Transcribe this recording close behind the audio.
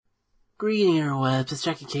Greeting interwebs, it's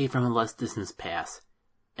Jackie K from A Less Distance Past.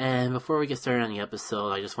 And before we get started on the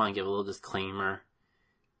episode, I just want to give a little disclaimer.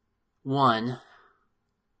 One,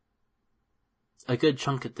 a good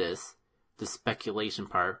chunk of this, the speculation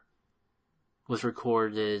part, was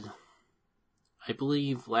recorded, I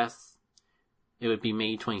believe it would be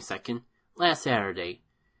May 22nd, last Saturday,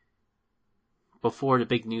 before the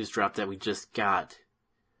big news drop that we just got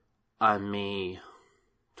on May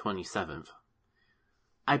 27th.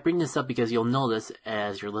 I bring this up because you'll notice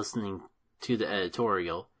as you're listening to the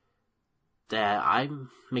editorial that I'm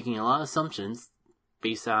making a lot of assumptions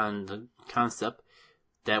based on the concept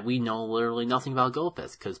that we know literally nothing about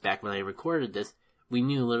GoFest, because back when I recorded this, we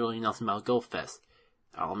knew literally nothing about GoFest.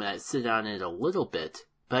 I sit on it a little bit,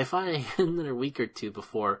 but I thought I had another week or two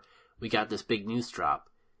before we got this big news drop.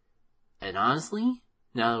 And honestly,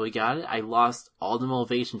 now that we got it, I lost all the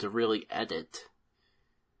motivation to really edit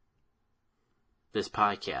this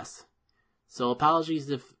podcast. So apologies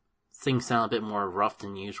if things sound a bit more rough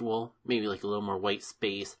than usual. Maybe like a little more white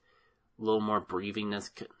space, a little more breathing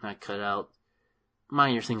that's not cut out.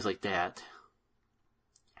 Minor things like that.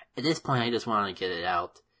 At this point, I just want to get it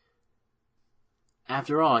out.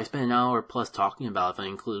 After all, I spent an hour plus talking about it if I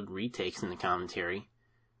include retakes in the commentary.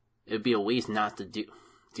 It would be a waste not to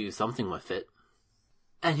do something with it.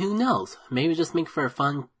 And who knows, maybe just make for a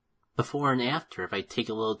fun before and after if I take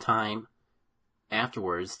a little time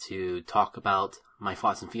afterwards to talk about my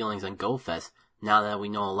thoughts and feelings on GoFest now that we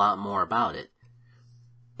know a lot more about it.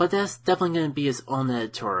 But that's definitely going to be its own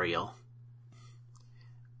editorial.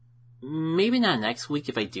 Maybe not next week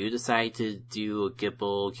if I do decide to do a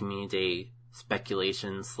Gibble Community Day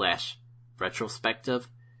speculation / retrospective.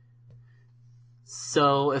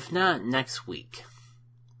 So if not next week,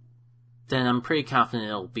 then I'm pretty confident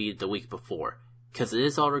it'll be the week before, because it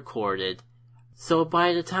is all recorded. So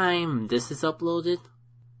by the time this is uploaded,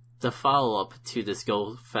 the follow-up to this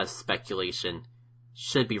GoFest speculation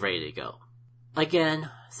should be ready to go. Again,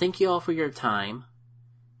 thank you all for your time.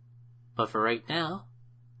 But for right now,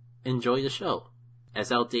 enjoy the show,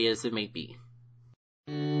 as outdated as it may be.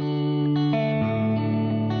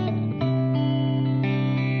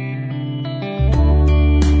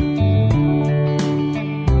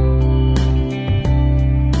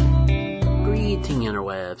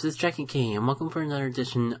 This is Jackie K, and welcome for another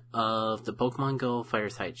edition of the Pokemon Go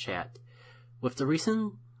Fireside Chat. With the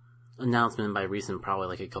recent announcement, by recent probably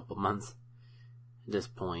like a couple months at this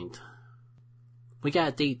point, we got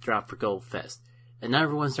a date drop for GoFest, and now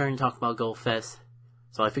everyone's starting to talk about GoFest,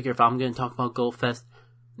 so I figure if I'm going to talk about GoFest,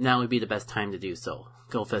 now would be the best time to do so.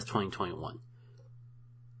 GoFest 2021.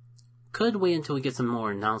 Could wait until we get some more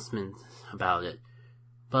announcements about it,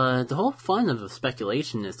 but the whole fun of the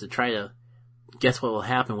speculation is to try to guess what will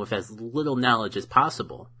happen with as little knowledge as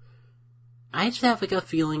possible. I just have like a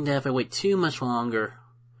feeling that if I wait too much longer,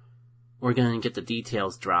 we're going to get the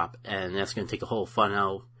details drop, and that's going to take a whole fun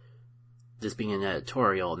out of this being an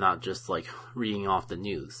editorial, not just like reading off the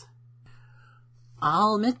news.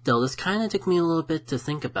 I'll admit though, this kind of took me a little bit to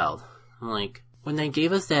think about. Like, when they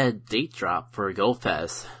gave us that date drop for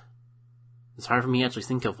GoFest, it's hard for me to actually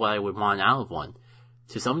think of what I would want out of one.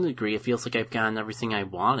 To some degree, it feels like I've gotten everything I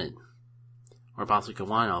wanted, or possibly could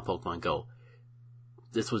want out of Pokemon Go.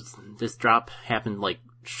 This drop happened like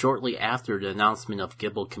shortly after the announcement of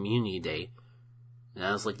Gibble Community Day, and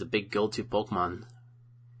that was like the big go-to Pokemon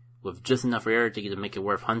with just enough rarity to make it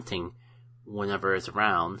worth hunting whenever it's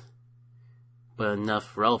around, but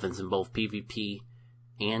enough relevance in both PvP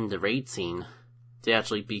and the raid scene to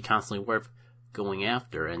actually be constantly worth going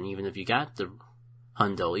after. And even if you got the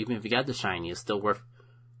Hundo, even if you got the Shiny, it's still worth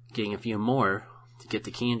getting a few more to get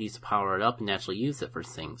the candies to power it up and actually use it for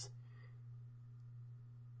things.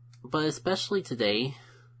 But especially today,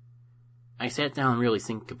 I sat down and really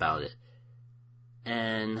think about it.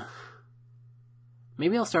 And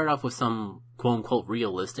maybe I'll start off with some quote-unquote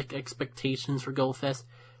realistic expectations for GoFest,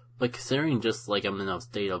 but considering just like I'm in a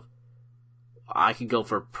state of I could go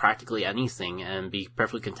for practically anything and be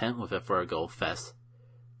perfectly content with it for a GoFest,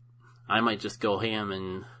 I might just go ham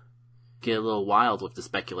and get a little wild with the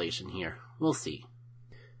speculation here. We'll see.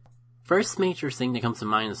 First major thing that comes to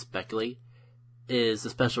mind to speculate is the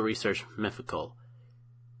Special Research Mythical.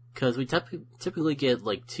 Because we typically get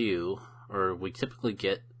we typically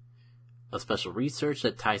get a Special Research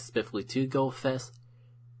that ties specifically to GoFest.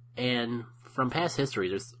 And from past history,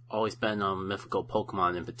 there's always been a mythical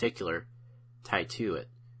Pokemon in particular tied to it.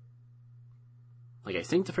 Like, I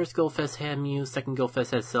think the first GoFest had Mew, second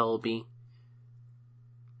GoFest had Celebi,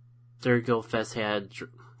 third GoFest had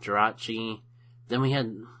Jirachi, then we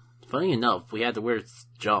had, funny enough, we had the weird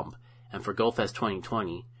jump, and for GoFest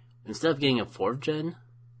 2020, instead of getting a 4th gen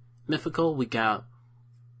mythical, we got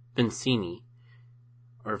Vincini,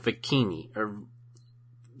 or Vicini, or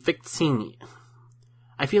Vicini.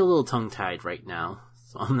 I feel a little tongue-tied right now,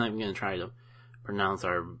 so I'm not even going to try to pronounce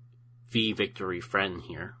our V victory friend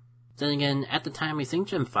here. Then again, at the time, I think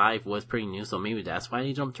Gen 5 was pretty new, so maybe that's why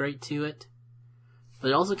they jumped right to it. But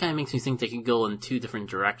it also kind of makes me think they could go in two different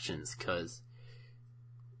directions, because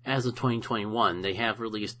as of 2021, they have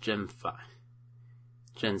released Gen 5.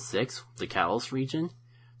 Gen 6, the Kalos region.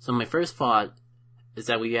 So my first thought is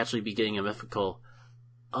that we'd actually be getting a mythical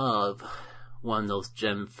of one of those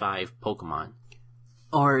Gen 5 Pokemon.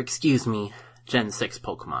 Or, excuse me, Gen 6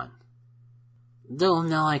 Pokemon. Though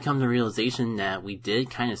now I come to the realization that we did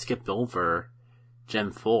kind of skip over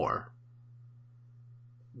Gen 4.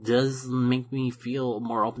 Does make me feel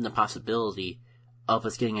more open to the possibility of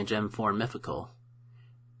us getting a Gen 4 mythical.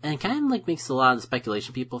 And it kind of like makes a lot of the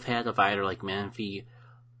speculation people have had of either like Manaphy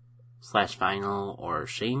 / Final or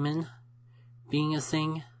Shaman being a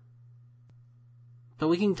thing. But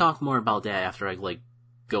we can talk more about that after I like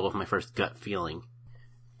go with my first gut feeling.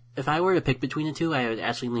 If I were to pick between the two, I would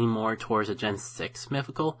actually lean more towards a Gen 6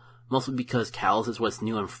 mythical, mostly because Kalos is what's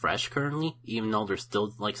new and fresh currently, even though there's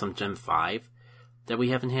still like some Gen 5 that we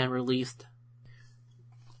haven't had released.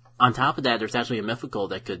 On top of that, there's actually a mythical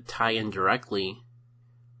that could tie in directly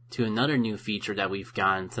to another new feature that we've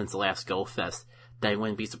gotten since the last Go Fest that I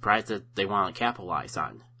wouldn't be surprised that they want to capitalize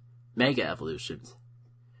on. Mega Evolutions.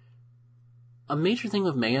 A major thing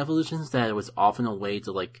with Mega Evolutions is that it was often a way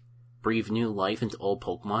to like breathe new life into old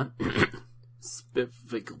Pokemon.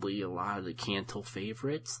 Specifically a lot of the Kanto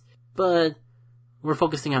favorites. But we're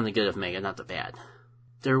focusing on the good of Mega, not the bad.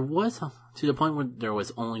 There was, to the point where there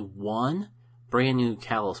was only one brand new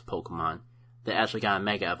Kalos Pokemon that actually got a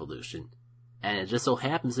Mega Evolution. And it just so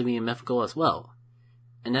happens to be a mythical as well.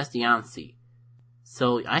 And that's Deontay.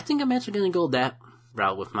 So I think I'm actually going to go that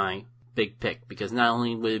route with my big pick, because not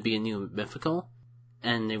only would it be a new mythical,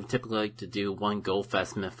 and they would typically like to do one Go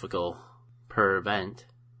Fest mythical per event,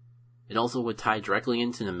 it also would tie directly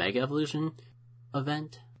into the Mega Evolution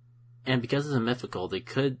event. And because it's a mythical, they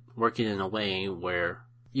could work it in a way where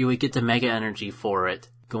you would get the Mega Energy for it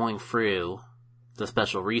going through the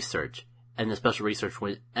special research, and the special research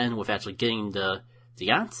would end with actually getting the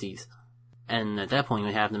Deontays. And at that point, you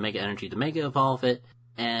would have the Mega Energy to Mega Evolve it,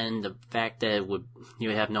 and the fact that you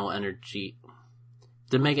would have no energy.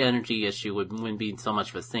 The Mega Energy issue wouldn't be so much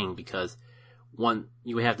of a thing, because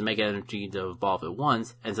you would have the Mega Energy to evolve it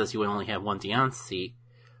once, and since you would only have one Deontay,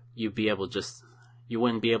 you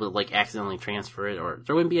wouldn't be able to like accidentally transfer it, or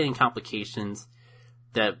there wouldn't be any complications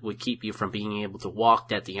that would keep you from being able to walk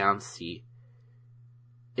that Deontay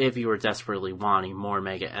if you were desperately wanting more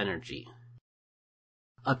Mega Energy.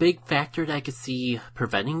 A big factor that I could see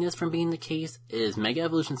preventing this from being the case is Mega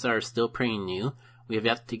Evolutions are still pretty new. We have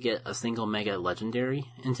yet to get a single Mega Legendary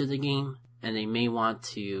into the game, and they may want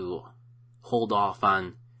to hold off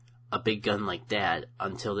on a big gun like that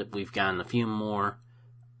until we've gotten a few more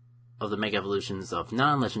of the Mega Evolutions of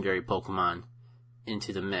non-legendary Pokemon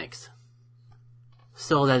into the mix,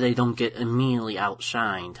 so that they don't get immediately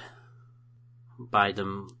outshined by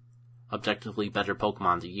the objectively better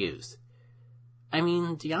Pokemon to use. I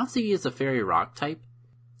mean, Deontay is a Fairy Rock type.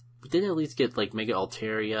 We did at least get like Mega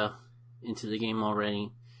Altaria into the game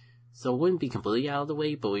already, so it wouldn't be completely out of the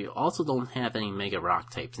way, but we also don't have any Mega Rock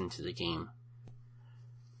types into the game.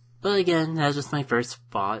 But again, that's just my first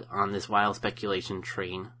thought on this wild speculation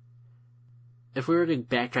train. If we were to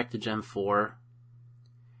backtrack to Gen 4,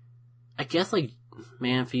 I guess like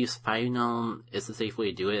Manaphy's Final is the safe way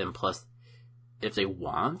to do it, and plus, if they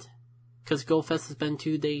want, because Go Fest has been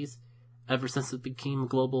 2 days ever since it became a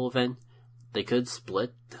global event, they could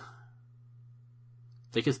split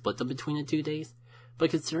them between the 2 days.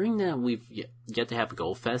 But considering that we've yet to have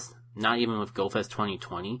Go Fest, not even with Go Fest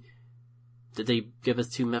 2020, did they give us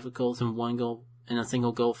 2 mythicals in a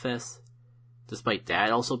single Go Fest? Despite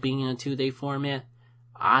that also being in a 2-day format,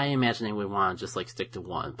 I imagine they would want to just like stick to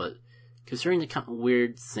one. But considering the kind of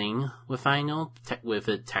weird thing with Final, with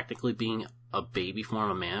it technically being a baby form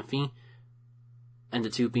of Manaphy, and the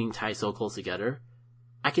two being tied so close together,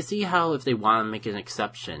 I can see how if they want to make an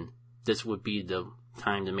exception, this would be the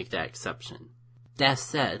time to make that exception. That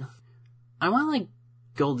said, I want to like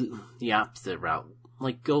go the opposite route,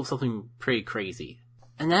 like go something pretty crazy.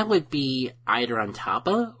 And that would be either on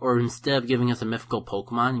Tapa, or instead of giving us a mythical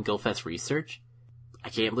Pokemon in Go Fest Research, I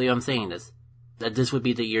can't believe I'm saying this, that this would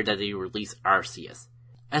be the year that they release Arceus.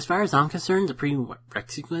 As far as I'm concerned, the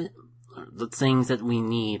prerequisite, the things that we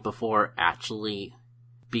need before actually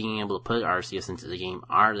being able to put Arceus into the game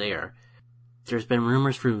are there. There's been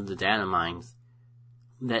rumors through the data mines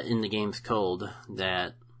that in the game's code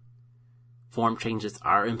that form changes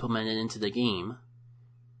are implemented into the game.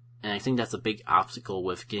 And I think that's a big obstacle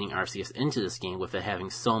with getting Arceus into this game, with it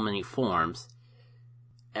having so many forms.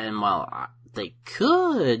 And while they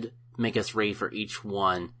could make us raid for each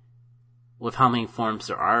one, with how many forms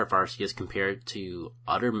there are of Arceus compared to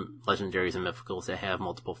other legendaries and mythicals that have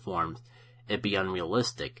multiple forms, it'd be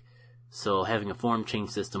unrealistic. So having a form change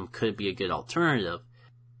system could be a good alternative,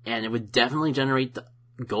 and it would definitely generate the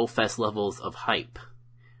GoFest levels of hype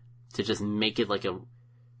to just make it like a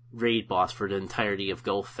raid boss for the entirety of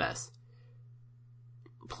GoFest.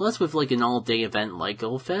 Plus, with like an all-day event like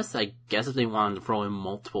GoFest, I guess if they wanted to throw in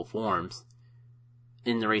multiple forms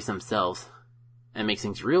in the race themselves and make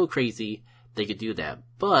things real crazy, they could do that.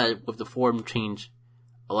 But with the form change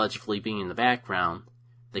allegedly being in the background,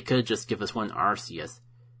 they could just give us one Arceus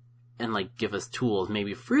and like give us tools,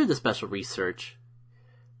 maybe through the special research,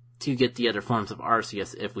 to get the other forms of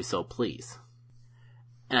Arceus if we so please.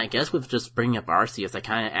 And I guess with just bringing up Arceus, I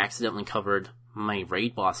kind of accidentally covered my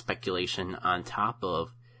raid boss speculation on top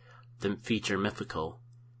of the feature mythical.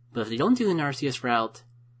 But if they don't do an Arceus route,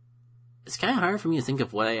 it's kind of hard for me to think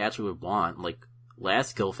of what I actually would want. Like,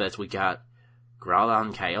 last GoFest we got Groudon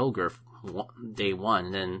and Kyogre day 1,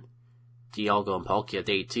 and then Dialga and Palkia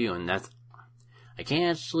day 2, and I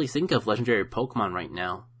can't actually think of legendary Pokemon right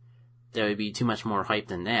now that would be too much more hype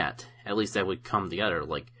than that. At least that would come together,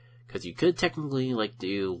 because you could technically,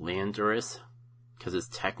 do Landorus, because it's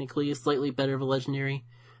technically slightly better of a legendary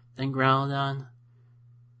than Groudon.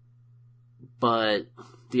 But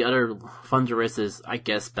the other Thundurus is, I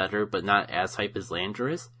guess, better, but not as hype as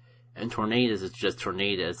Landorus. And Tornadus is just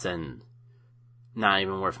Tornadus, and not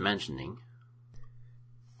even worth mentioning.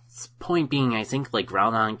 Point being, I think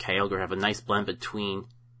Groudon and Kyogre have a nice blend between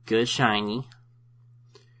good shiny,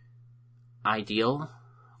 ideal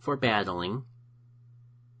for battling,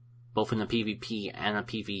 both in a PvP and a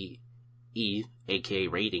PvE, aka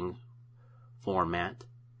raiding format,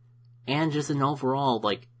 and just an overall,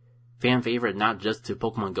 fan favorite not just to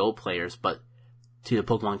Pokemon Go players, but to the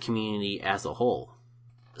Pokemon community as a whole.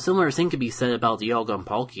 Similar thing could be said about Dialga and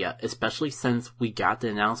Palkia, especially since we got the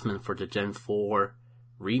announcement for the Gen 4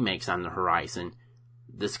 remakes on the horizon.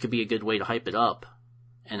 This could be a good way to hype it up.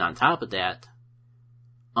 And on top of that,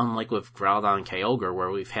 unlike with Groudon and Kyogre, where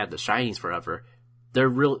we've had the shinies forever,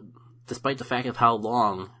 they're despite the fact of how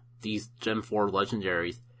long these Gen 4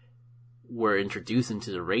 legendaries were introduced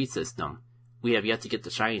into the raid system, we have yet to get the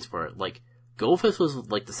shinies for it. GoFest was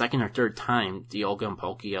the second or third time Dialga and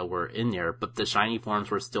Palkia were in there, but the shiny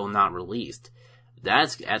forms were still not released.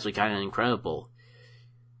 That's actually kind of incredible.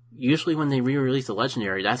 Usually when they re-release a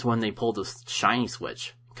legendary, that's when they pull the shiny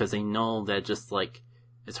switch, because they know that just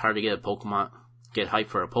it's hard to get hype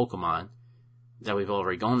for a Pokemon that we've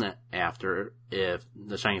already gone after if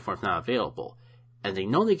the shiny form's not available. And they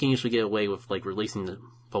know they can usually get away with releasing the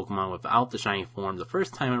Pokemon without the shiny form the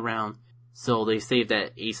first time around, so they saved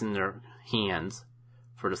that ace in their hands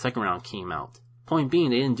for the second round came out. Point being,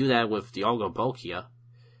 they didn't do that with Dialga and Palkia.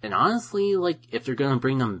 And honestly, if they're gonna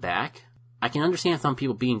bring them back, I can understand some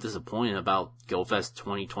people being disappointed about GoFest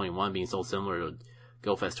 2021 being so similar to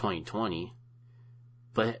GoFest 2020.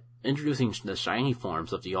 But introducing the shiny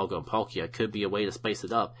forms of Dialga and Palkia could be a way to spice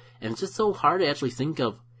it up. And it's just so hard to actually think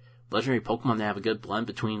of legendary Pokemon that have a good blend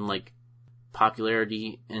between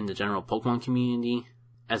popularity in the general Pokemon community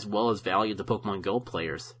as well as value to Pokemon Go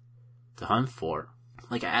players to hunt for.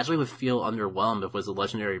 I actually would feel underwhelmed if it was the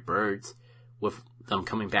legendary birds with them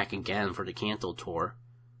coming back again for the Kanto tour.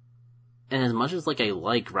 And as much as I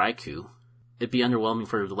like Raikou, it'd be underwhelming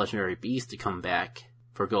for the legendary beast to come back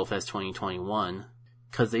for GoFest 2021,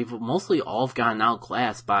 because they've mostly all gotten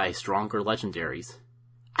outclassed by stronger legendaries.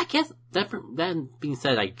 I guess, that being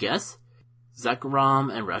said, I guess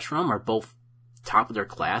Zekrom and Reshiram are both top of their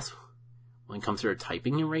class when it comes to their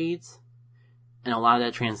typing in raids, and a lot of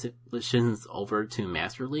that transitions over to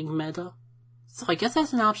Master League meta. So I guess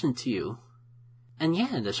that's an option too. And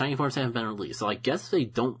yeah, the shiny forms haven't been released, so I guess they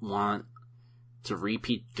don't want to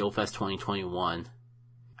repeat GoFest 2021,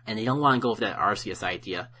 and they don't want to go with that Arceus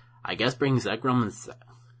idea. I guess bringing Zekrom and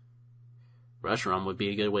Reshiram would be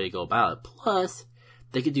a good way to go about it. Plus,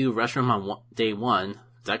 they could do Reshiram on day 1,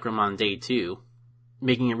 Zekrom on day 2,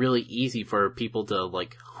 making it really easy for people to,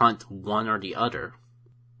 hunt one or the other.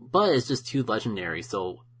 But it's just 2 legendaries,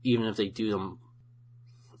 so even if they do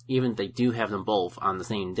have them both on the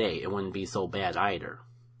same day, it wouldn't be so bad either.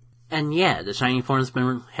 And yeah, the shiny forms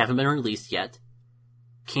haven't been released yet.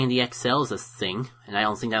 Candy XL is a thing, and I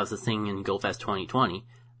don't think that was a thing in GoFest 2020.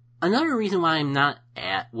 Another reason why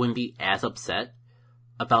wouldn't be as upset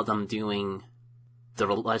about them doing the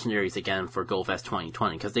legendaries again for GoFest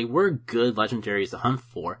 2020, because they were good legendaries to hunt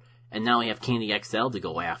for, and now we have Candy XL to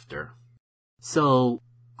go after. So,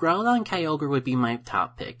 Groudon Kyogre would be my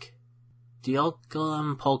top pick.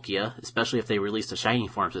 Dialga Palkia, especially if they release the shiny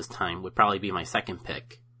forms this time, would probably be my second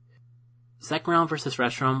pick. Second round versus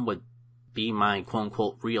Reshiram would be my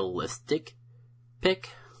quote-unquote realistic pick,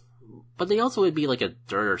 but they also would be like a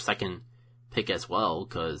third or second pick as well,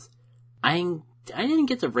 because I didn't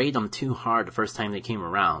get to rate them too hard the first time they came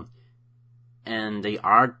around, and they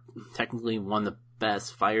are technically one of the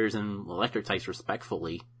best fires and electric types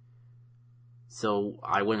respectfully, so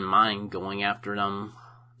I wouldn't mind going after them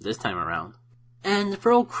this time around. And to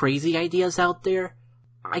throw crazy ideas out there,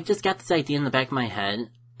 I just got this idea in the back of my head,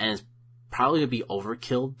 and it's probably would be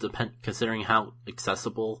overkill considering how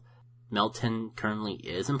accessible Meltan currently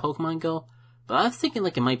is in Pokemon Go. But I was thinking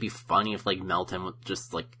like it might be funny if like Meltan would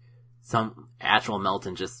just like some actual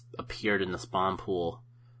Meltan just appeared in the spawn pool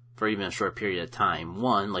for even a short period of time.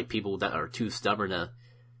 One, like people that are too stubborn to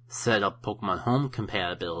set up Pokemon Home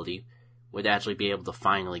compatibility would actually be able to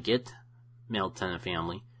finally get Meltan and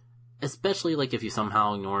family. Especially like if you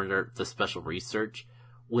somehow ignored the special research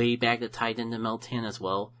way back that tied into Meltan as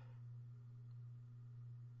well.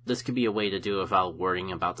 This could be a way to do it without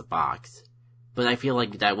worrying about the box. But I feel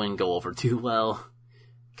like that wouldn't go over too well,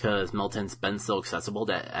 because Meltan's been so accessible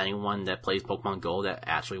that anyone that plays Pokemon Go that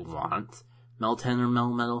actually wants Meltan or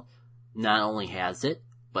Melmetal not only has it,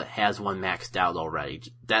 but has one maxed out already.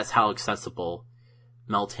 That's how accessible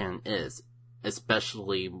Meltan is,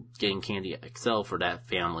 especially getting Candy XL for that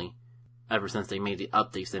family. Ever since they made the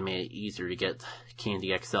updates that made it easier to get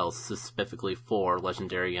Candy XL specifically for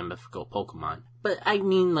legendary and mythical Pokemon. But I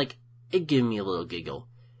mean, like, it gave me a little giggle.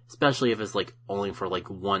 Especially if it's like only for like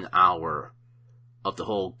 1 hour of the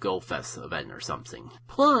whole Go Fest event or something.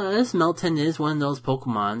 Plus, Meltan is one of those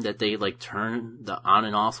Pokemon that they like turn the on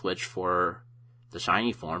and off switch for the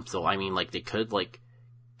shiny form. So I mean, like, they could like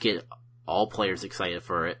get all players excited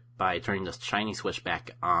for it by turning the shiny switch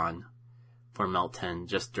back on for Meltan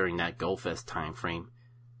just during that Go Fest time frame.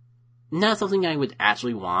 Not something I would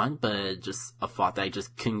actually want, but just a thought that I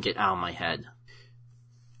just couldn't get out of my head.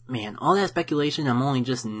 Man, all that speculation, I'm only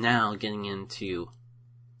just now getting into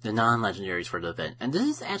the non-legendaries for the event. And this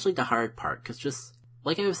is actually the hard part, because just,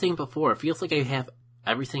 like I was saying before, it feels like I have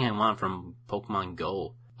everything I want from Pokemon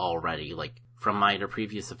Go already, like, from either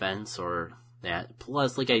previous events or that.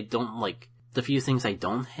 Plus, like, I don't, like, the few things I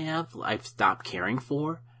don't have, I've stopped caring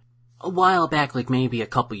for. A while back, like maybe a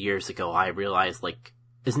couple years ago, I realized, like,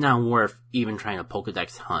 it's not worth even trying to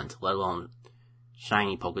Pokedex hunt, let alone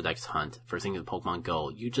shiny Pokedex hunt for things in Pokemon Go.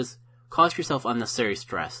 You just cause yourself unnecessary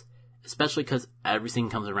stress, especially because everything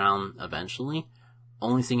comes around eventually.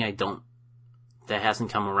 Only thing that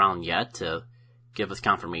hasn't come around yet to give us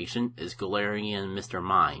confirmation is Galarian and Mr.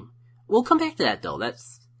 Mime. We'll come back to that though,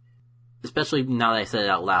 especially now that I said it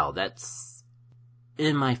out loud, that's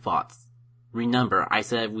in my thoughts. Remember, I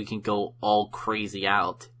said we can go all crazy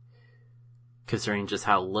out, considering just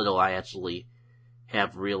how little I actually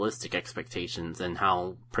have realistic expectations and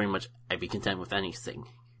how pretty much I'd be content with anything.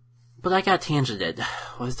 But I got tangented.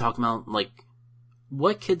 I was talking about, like,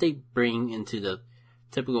 what could they bring into the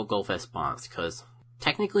typical Go Fest spawns? Because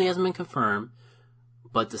technically it hasn't been confirmed,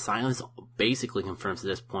 but the silence basically confirms at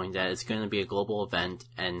this point that it's going to be a global event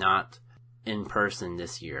and not in person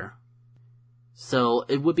this year. So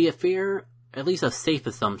it would be at least a safe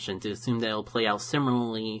assumption to assume that it'll play out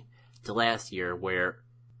similarly to last year, where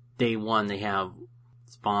day one they have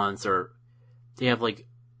spawns, or they have like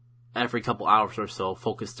every couple hours or so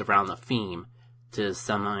focused around a theme to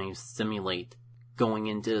simulate going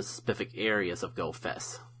into specific areas of Go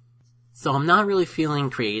Fest. So I'm not really feeling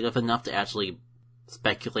creative enough to actually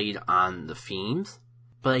speculate on the themes,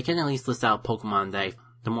 but I can at least list out Pokemon that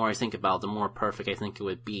the more I think about, the more perfect I think it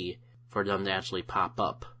would be for them to actually pop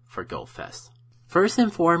up for Go Fest. First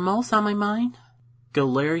and foremost on my mind,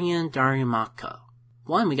 Galarian Darumaka.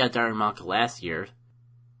 One, we got Darumaka last year,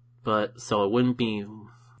 but so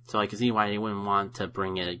I can see why they wouldn't want to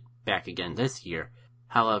bring it back again this year.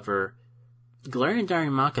 However, Galarian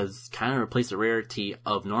Darumaka has kind of replaced the rarity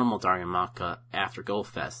of normal Darumaka after Go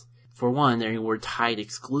Fest. For one, they were tied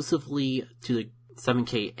exclusively to the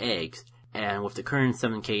 7K eggs, and with the current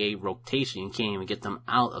 7K egg rotation, you can't even get them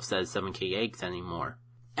out of said 7K eggs anymore.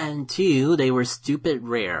 And two, they were stupid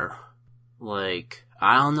rare. Like,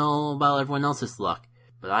 I don't know about everyone else's luck,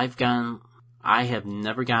 but I have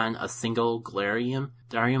never gotten a single Galarian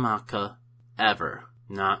Darumaka ever.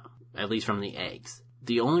 Not, at least from the eggs.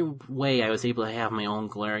 The only way I was able to have my own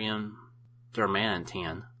Galarian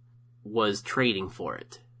Darmanitan was trading for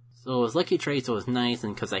it. So it was lucky trade, so it was nice,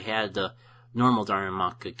 and because I had the normal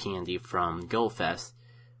Darumaka candy from Go Fest,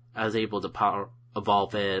 I was able to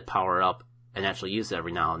evolve it, power it up, and actually use it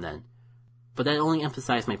every now and then. But that only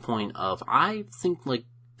emphasized my point of, I think like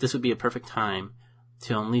this would be a perfect time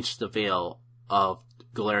to unleash the veil of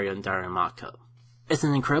Galarian Darumaka. It's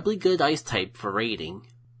an incredibly good ice type for raiding,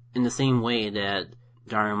 in the same way that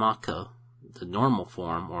Darumaka, the normal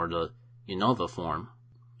form, or the Unova form,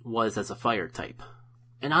 was as a fire type.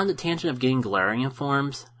 And on the tangent of getting Galarian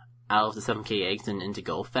forms out of the 7k eggs and into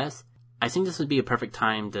GoFest, I think this would be a perfect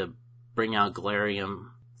time to bring out Galarian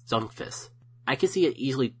Stunfisk. I could see it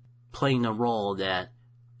easily playing the role that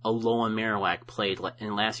Alolan Marowak played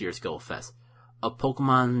in last year's GoFest. A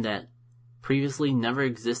Pokemon that previously never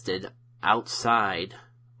existed outside,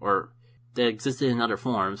 or that existed in other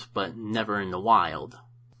forms, but never in the wild.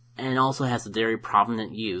 And also has a very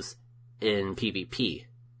prominent use in PvP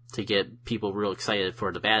to get people real excited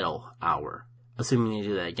for the battle hour. Assuming they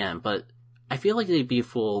do that again, but I feel like they'd be a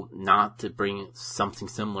fool not to bring something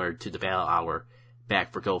similar to the battle hour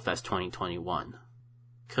back for GoFest 2021.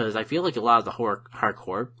 Because I feel like a lot of the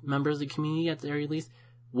hardcore members of the community at the very least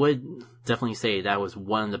would definitely say that was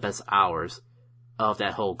one of the best hours of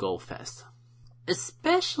that whole GoFest.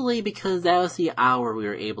 Especially because that was the hour we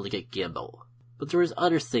were able to get Gible. But there was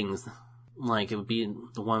other things, like it would be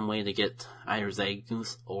the one way to get either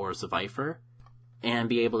Zangoose or Survivor, and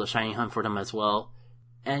be able to shiny hunt for them as well.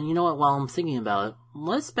 And you know what, while I'm thinking about it,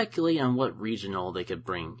 let's speculate on what regional they could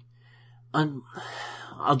bring.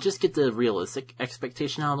 I'll just get the realistic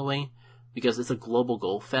expectation out of the way, because it's a global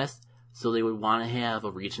GoFest, so they would want to have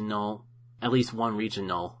a regional, at least one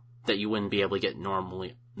regional, that you wouldn't be able to get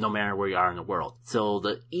normally, no matter where you are in the world. So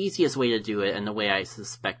the easiest way to do it, and the way I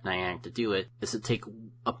suspect Niantic to do it, is to take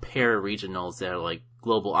a pair of regionals that are like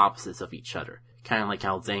global opposites of each other. Kind of like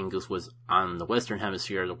how Zangoose was on the western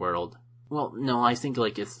hemisphere of the world. Well, no, I think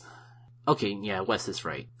like it's... Okay, yeah, West is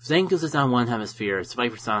right. Zangoose is on one hemisphere,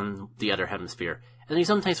 Survivor's on the other hemisphere. And they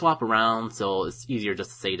sometimes swap around, so it's easier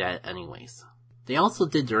just to say that anyways. They also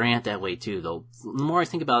did Durant that way too, though. The more I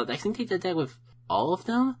think about it, I think they did that with all of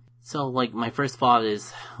them. So, like, my first thought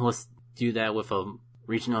is, let's do that with a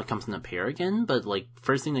regional that comes in a pair again, but, like,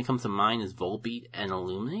 first thing that comes to mind is Volbeat and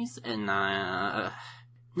Illumise, and, not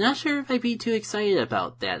sure if I'd be too excited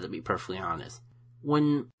about that, to be perfectly honest.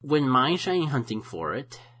 When my shiny hunting for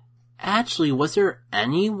it, actually, was there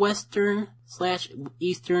any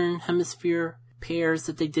Western/Eastern Hemisphere pairs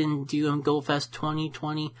that they didn't do in GoFest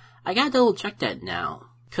 2020? I gotta double check that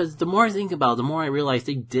now. Cause the more I think about it, the more I realize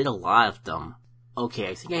they did a lot of them. Okay,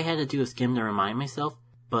 I think I had to do a skim to remind myself,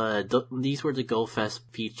 but these were the GoFest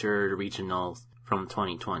featured regionals from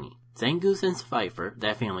 2020. Zangoose and Survivor,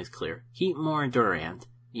 that family's clear. Heatmor and Durant,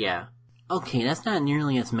 yeah. Okay, that's not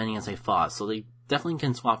nearly as many as I thought, so they definitely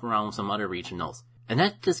can swap around with some other regionals. And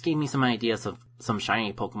that just gave me some ideas of some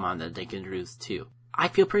shiny Pokemon that they can introduce too. I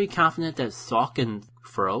feel pretty confident that Sulk and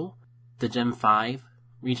Fro, the Gen 5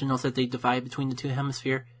 regionals that they divide between the two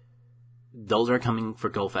hemispheres, those are coming for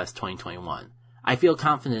GoFest 2021. I feel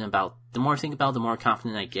confident about, the more I think about it, the more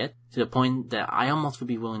confident I get, to the point that I almost would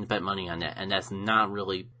be willing to bet money on that, and that's not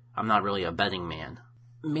really, I'm not really a betting man.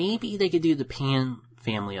 Maybe they could do the Pan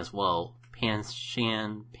family as well.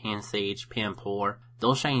 Panshan, Pansage, Panpour.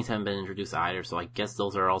 Those shinies haven't been introduced either, so I guess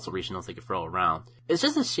those are also regionals they could throw around. It's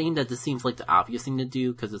just a shame that this seems like the obvious thing to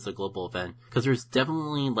do, because it's a global event. Because there's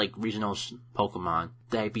definitely, like, regional Pokemon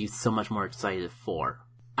that I'd be so much more excited for.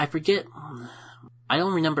 I forget, I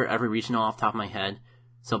don't remember every regional off the top of my head,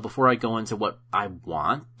 so before I go into what I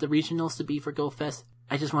want the regionals to be for GoFest,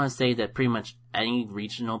 I just want to say that pretty much any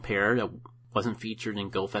regional pair that wasn't featured in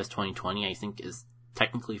GoFest 2020, I think is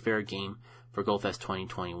technically fair game for GoFest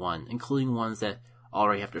 2021, including ones that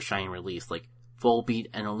already have their shiny release, like Volbeat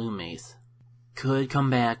and Illumise, could come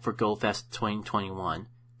back for GoFest 2021,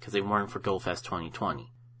 because they weren't for GoFest 2020.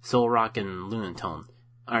 Solrock and Lunatone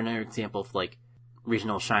are another example of, like,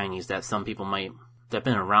 regional shinies that some people might, that have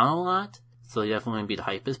been around a lot, so they definitely wouldn't be the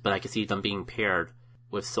hypest, but I could see them being paired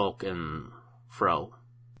with Sulk and Fro.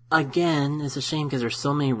 Again, it's a shame because there's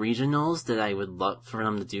so many regionals that I would love for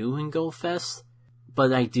them to do in GoFest,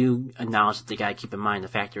 but I do acknowledge that they gotta keep in mind the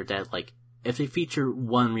factor that, like, if they feature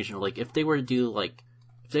one regional, like, if they were to do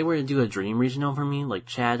a dream regional for me, like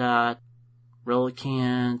Chatot,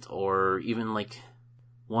 Relicanth, or even, like,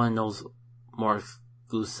 one of those more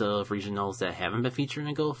exclusive regionals that haven't been featured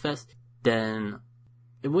in GoFest, then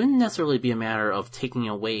it wouldn't necessarily be a matter of taking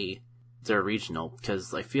away their regional,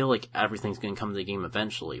 because I feel like everything's going to come to the game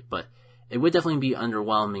eventually, but it would definitely be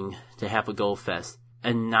underwhelming to have a GoFest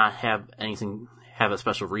and not have anything, have a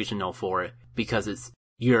special regional for it, because it's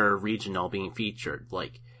your regional being featured.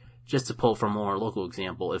 Like, just to pull from a more local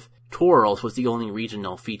example, if Tauros was the only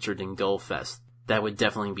regional featured in GoFest, that would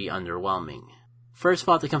definitely be underwhelming. first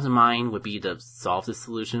thought that comes to mind would be to solve this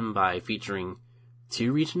solution by featuring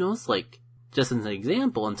 2 regionals, like, just as an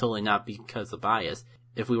example, and totally not because of bias.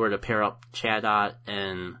 If we were to pair up Chatot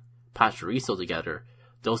and Pachiriso together,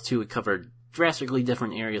 those 2 would cover drastically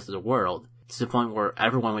different areas of the world, to the point where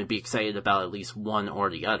everyone would be excited about at least one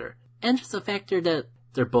or the other. And just the factor that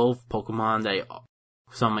they're both Pokemon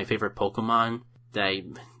some of my favorite Pokemon that I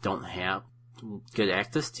don't have good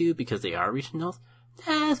access to because they are regionals,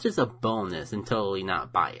 that's just a bonus and totally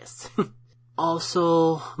not biased.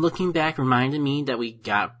 Also, looking back reminded me that we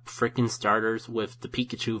got frickin' starters with the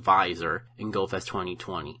Pikachu Visor in GoFest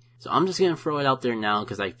 2020. So I'm just gonna throw it out there now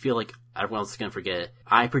because I feel like everyone else is gonna forget it.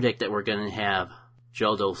 I predict that we're gonna have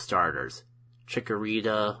Johto starters.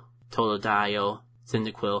 Chikorita, Totodile,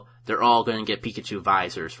 Cyndaquil, they're all gonna get Pikachu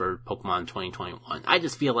Visors for Pokemon 2021. I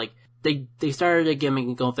just feel like they started a gimmick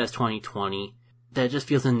in GoFest 2020 that just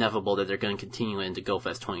feels inevitable that they're gonna continue into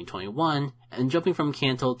GoFest 2021, and jumping from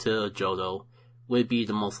Kanto to Johto would be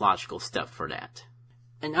the most logical step for that.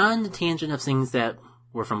 And on the tangent of things that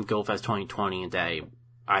were from GoFest 2020 that I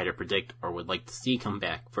either predict or would like to see come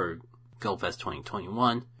back for GoFest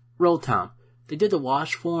 2021, Rotom. They did the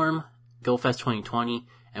wash form GoFest 2020,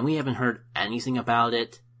 and we haven't heard anything about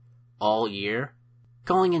it all year.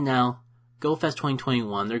 Calling it now, GoFest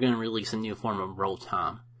 2021, they're going to release a new form of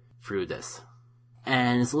Rotom through this.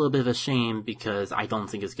 And it's a little bit of a shame because I don't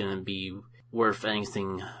think it's going to be worth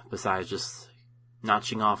anything besides just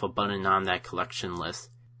notching off a button on that collection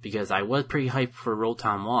list. Because I was pretty hyped for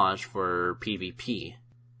Rotom Wash for PvP.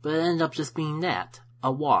 But it ended up just being that.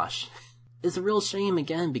 A wash. It's a real shame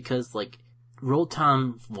again because, like,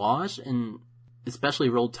 Rotom Wash and especially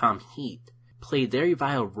Rotom Heat played very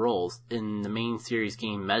vital roles in the main series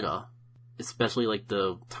game meta. Especially, like,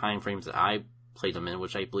 the time frames that I played them in,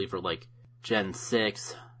 which I believe were, like, Gen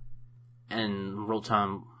 6 and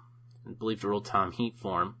Rotom, I believe the Rotom Heat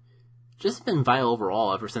form. Just been vital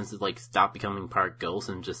overall ever since it, like, stopped becoming part Ghost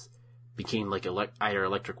and just became, like, either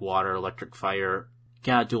Electric Water, Electric Fire,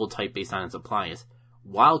 got a dual type based on its appliance,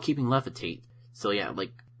 while keeping Levitate. So yeah,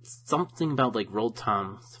 like, something about, like,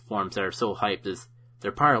 Rotom's forms that are so hyped is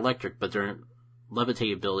they're part electric, but their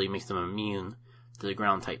Levitate ability makes them immune to the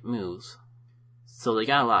ground type moves. So they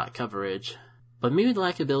got a lot of coverage. But maybe the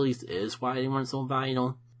lack of abilities is why they weren't so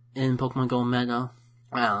vital in Pokemon Go meta.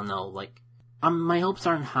 I don't know, like, my hopes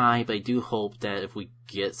aren't high, but I do hope that if we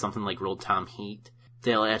get something like Rotom Heat,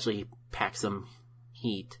 they'll actually pack some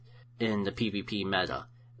heat in the PvP meta.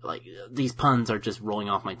 Like, these puns are just rolling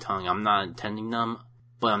off my tongue. I'm not intending them,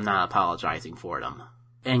 but I'm not apologizing for them.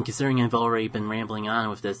 And considering I've already been rambling on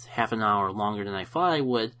with this half an hour longer than I thought I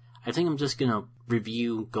would, I think I'm just gonna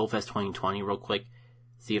review GoFest 2020 real quick,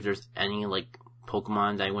 see if there's any, like,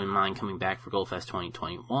 Pokemon that I wouldn't mind coming back for GoFest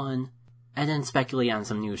 2021, and then speculate on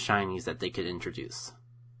some new shinies that they could introduce.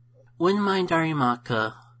 Wouldn't mind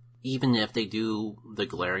Darumaka, even if they do the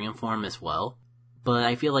Galarian form as well, but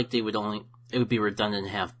I feel like it would be redundant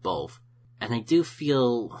to have both. And I do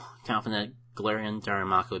feel confident Galarian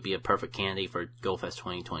Darumaka would be a perfect candidate for GoFest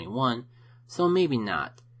 2021, so maybe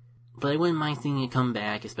not. But I wouldn't mind seeing it come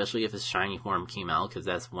back, especially if its shiny form came out, because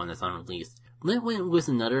that's one that's unreleased. Litwick was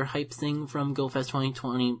another hype thing from GoFest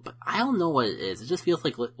 2020, but I don't know what it is. It just feels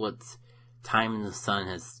like what's time in the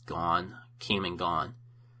sun came and gone.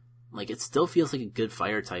 Like, it still feels like a good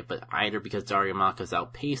fire type, but either because Darumaka's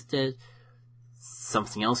outpaced it,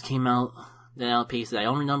 something else came out that outpaced it. I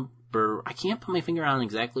don't remember, I can't put my finger on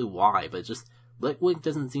exactly why, but just, Litwick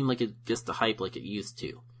doesn't seem like it gets the hype like it used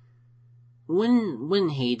to.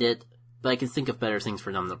 Wouldn't hate it, but I can think of better things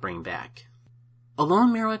for them to bring back.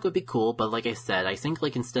 Alolan Marowak would be cool, but like I said, I think,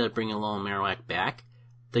 like, instead of bringing Alolan Marowak back,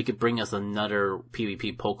 they could bring us another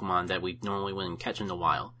PvP Pokemon that we normally wouldn't catch in the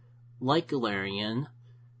wild. Like Galarian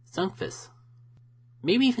Stunfisk.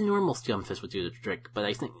 Maybe even normal Stunfisk would do the trick, but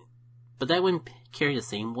that wouldn't carry the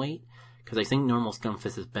same weight, because I think normal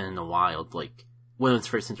Stunfisk has been in the wild, like, when it was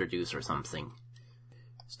first introduced or something.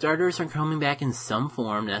 Starters are coming back in some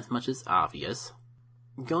form, that much is obvious.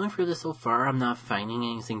 Going through this so far, I'm not finding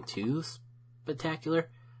anything too spectacular,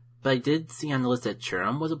 but I did see on the list that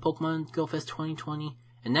Cherrim was a Pokemon GoFest 2020,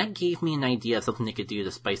 and that gave me an idea of something they could do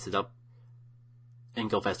to spice it up in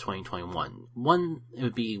GoFest 2021. One, it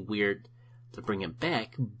would be weird to bring it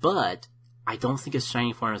back, but I don't think its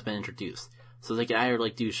shiny form has been introduced. So they could either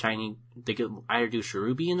do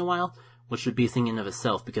Cherubi in the wild, which would be a thing in of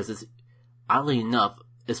itself, because it's, oddly enough,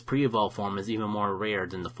 its pre-evolved form is even more rare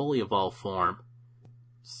than the fully evolved form.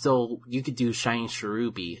 So you could do shiny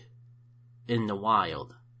Cherubi in the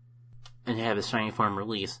wild and have its shiny form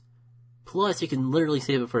released. Plus, you can literally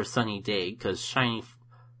save it for a sunny day, because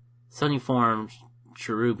sunny form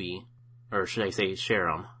Cherubi, or should I say share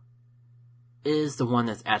them, is the one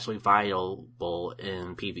that's actually viable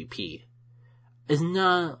in PvP. It's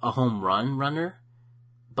not a home run runner,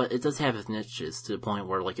 but it does have its niches to the point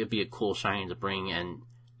where like it'd be a cool shiny to bring and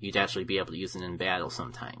you'd actually be able to use it in battle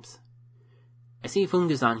sometimes. I see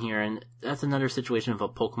Fungus on here, and that's another situation of a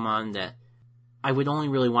Pokemon that I would only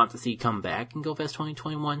really want to see come back in GoFest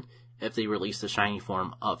 2021 if they released a shiny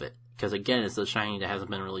form of it. Because again, it's a shiny that hasn't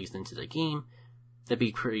been released into the game. That'd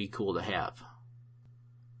be pretty cool to have.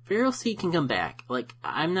 Pharaoh Seed can come back. Like,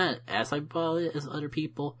 I'm not as hyped about it as other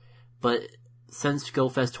people, but since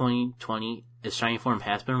GoFest 2020, its shiny form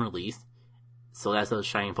has been released, so that's a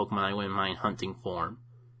shiny Pokemon I wouldn't mind hunting for.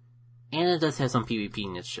 And it does have some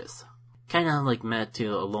PvP niches. Kind of like met to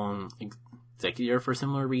a lone Exeggutor for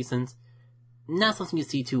similar reasons. Not something you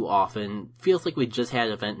see too often. Feels like we just had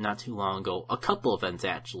an event not too long ago. A couple events,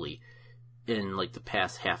 actually, in like the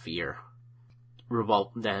past half year.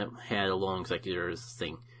 Revolt that had a lone Exeggutor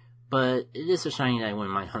thing. But it is a shiny that I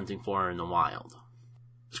wouldn't mind hunting for in the wild.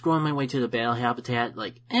 Scrolling my way to the battle habitat,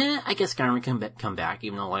 like, I guess Skarmory can come back,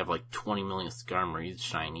 even though I have like 20 million Skarmory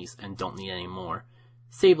shinies and don't need any more.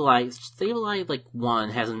 Sableye, like, 1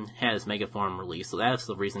 hasn't had its Mega Form released, so that's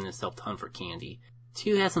the reason it's to hunt for candy.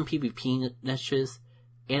 2 has some PvP niches,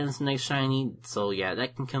 and it's a nice shiny, so yeah,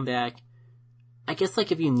 that can come back. I guess,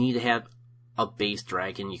 like, if you need to have a base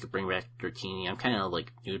dragon, you could bring back Dratini. I'm kind of,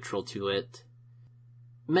 like, neutral to it.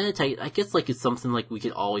 Meditite, I guess, like, it's something, like, we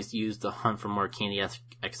could always use to hunt for more Candy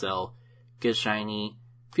XL. Good shiny.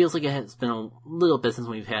 Feels like it has been a little bit since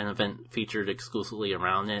we've had an event featured exclusively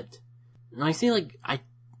around it. And I see, like,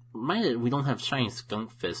 we don't have shiny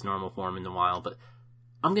Skunkfist normal form in the wild, but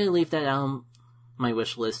I'm gonna leave that on my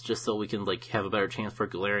wish list just so we can, like, have a better chance for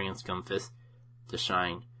Galarian Skunkfist to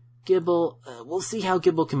shine. Gible, we'll see how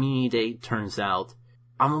Gible Community Day turns out.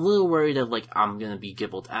 I'm a little worried that, like, I'm gonna be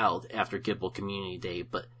Gibbled out after Gible Community Day,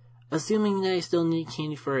 but assuming that I still need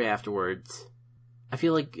candy for it afterwards, I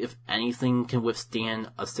feel like if anything can withstand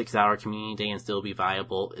a 6-hour Community Day and still be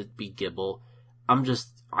viable, it'd be Gible.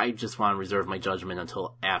 I just want to reserve my judgment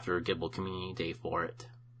until after Gible Community Day for it.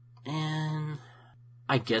 And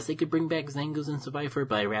I guess they could bring back Zangoose and Survivor,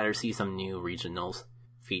 but I'd rather see some new regionals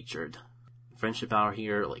featured. Friendship Hour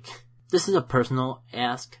here, like, this is a personal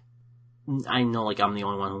ask. I know, like, I'm the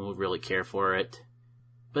only one who would really care for it.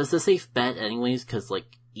 But it's a safe bet anyways, because, like,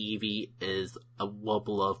 Eevee is a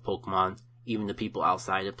well-beloved Pokemon, even to people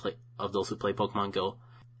outside of those who play Pokemon Go.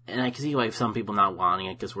 And I can see why some people not wanting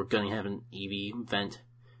it, because we're going to have an Eevee event,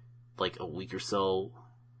 like, a week or so,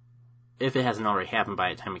 if it hasn't already happened by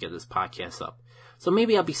the time I get this podcast up. So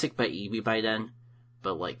maybe I'll be sick by Eevee by then,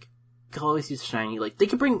 but, like, could always use shiny. Like, they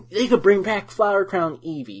could bring back Flower Crown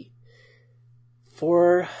Eevee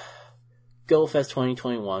for GoFest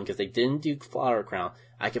 2021, because they didn't do Flower Crown.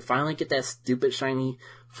 I could finally get that stupid shiny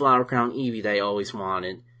Flower Crown Eevee that I always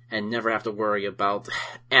wanted, and never have to worry about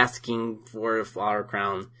asking for a Flower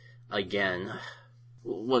Crown again.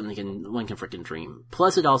 One can freaking dream.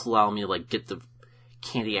 Plus, it also allowed me to, like, get the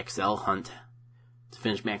Candy XL hunt to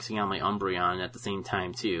finish maxing out my Umbreon at the same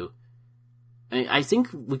time, too. I think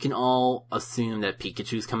we can all assume that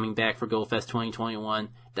Pikachu's coming back for GoFest 2021.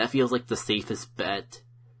 That feels like the safest bet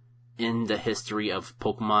in the history of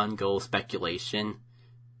Pokemon Go speculation.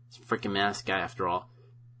 It's a freaking mascot, after all.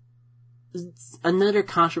 Another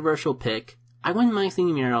controversial pick. I wouldn't mind seeing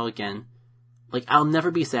Marill again. Like, I'll never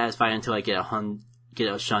be satisfied until I get a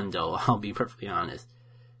Shundo, I'll be perfectly honest.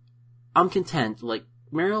 I'm content. Like,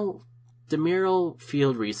 the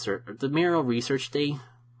Marill Research Day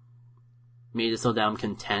made it so that I'm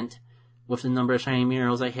content with the number of shiny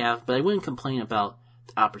Marills I have, but I wouldn't complain about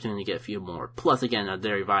the opportunity to get a few more. Plus, again, a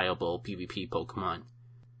very viable PvP Pokemon.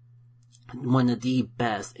 One of the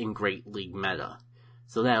best in Great League meta.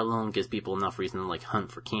 So that alone gives people enough reason to, like,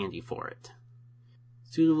 hunt for candy for it.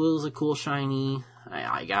 Sudowoodo is a cool shiny.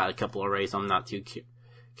 I got a couple already, so I'm not too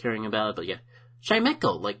caring about it, but yeah.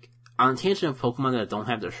 Chimecho, like, on a tangent of Pokemon that don't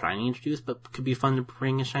have their shiny introduced, but could be fun to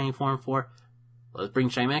bring a shiny form for, let's bring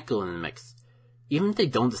Chimecho in the mix. Even if they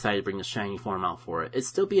don't decide to bring the shiny form out for it, it'd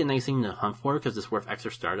still be a nice thing to hunt for, because it's worth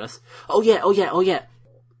extra Stardust. Oh yeah!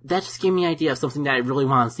 That just gave me an idea of something that I really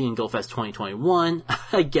want to see in GoFest 2021.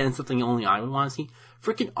 Again, something only I would want to see.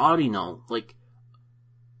 Freaking Audino. Like,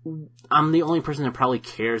 I'm the only person that probably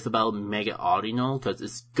cares about Mega Audino, because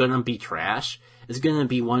it's gonna be trash. It's gonna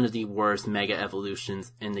be one of the worst Mega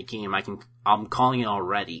Evolutions in the game. I'm calling it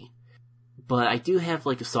already. But I do have,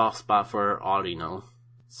 like, a soft spot for Audino.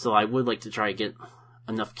 So I would like to try to get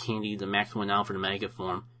enough candy to max one out for the Mega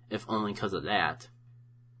form, if only because of that.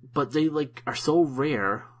 But they, like, are so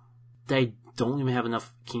rare that I don't even have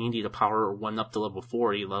enough candy to power one up to level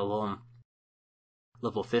 40, let alone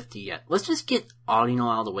level 50 yet. Let's just get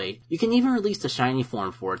Audino out of the way. You can even release the shiny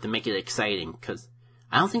form for it to make it exciting, because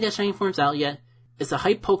I don't think that shiny form's out yet. It's a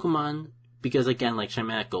hype Pokemon, because again, like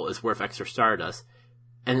Shamanical, it's worth extra Stardust,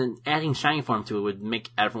 and then adding shiny form to it would make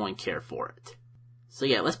everyone care for it. So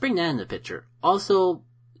yeah, let's bring that in the picture. Also,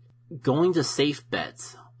 going to safe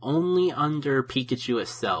bets, only under Pikachu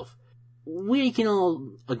itself. We can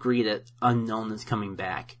all agree that Unknown is coming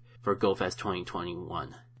back for GoFest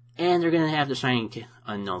 2021. And they're gonna have the shiny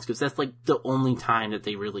Unknowns, because that's like the only time that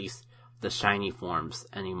they release the shiny forms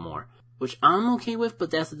anymore. Which I'm okay with,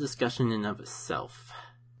 but that's a discussion in of itself.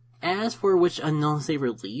 As for which Unknowns they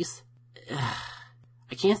release,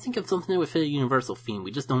 I can't think of something that would fit a universal theme.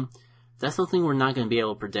 We just don't, that's something we're not gonna be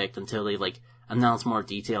able to predict until they announce more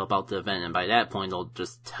detail about the event, and by that point they'll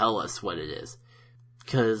just tell us what it is.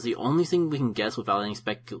 Because the only thing we can guess without any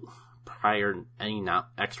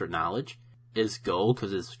extra knowledge is Go,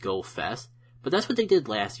 because it's Go Fest. But that's what they did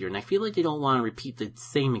last year, and I feel like they don't want to repeat the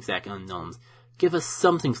same exact Unknowns. Give us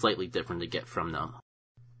something slightly different to get from them.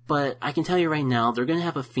 But I can tell you right now, they're going to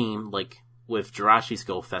have a theme, with Jirachi's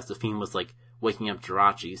Go Fest. The theme was, waking up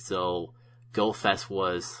Jirachi, so Go Fest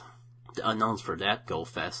was the Unknowns for that Go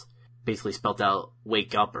Fest. Basically spelled out,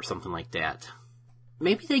 wake up, or something like that.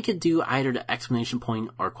 Maybe they could do either the exclamation point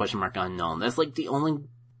or question mark unknown. That's the only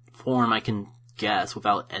form I can guess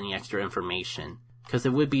without any extra information. Because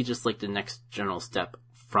it would be just the next general step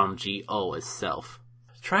from GO itself.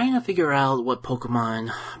 Trying to figure out what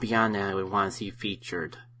Pokemon beyond that I would want to see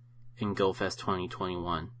featured in GoFest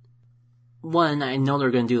 2021. One, I know they're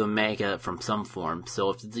going to do a Mega from some form, so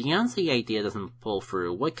if the Deontay idea doesn't pull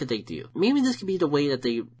through, what could they do? Maybe this could be the way that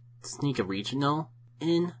they sneak a regional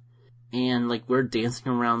in. And, we're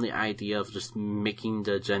dancing around the idea of just making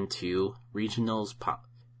the Gen 2 regionals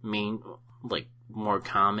more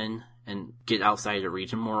common and get outside the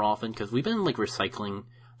region more often. Because we've been, recycling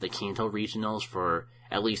the Kanto regionals for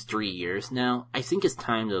at least 3 years now. I think it's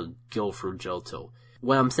time to go through Johto.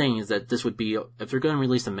 What I'm saying is that this would be, if they're going to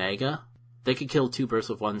release a Mega, they could kill two birds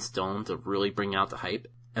with one stone to really bring out the hype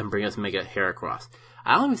and bring us Mega Heracross.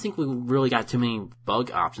 I don't even think we really got too many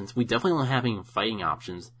bug options. We definitely don't have any fighting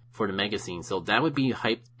options for the Mega scene, so that would be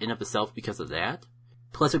hype in of itself because of that.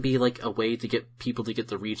 Plus it'd be a way to get people to get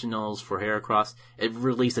the regionals for Heracross. It'd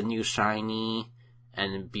release a new shiny,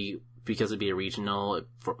 and because it'd be a regional,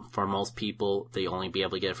 for most people, they only be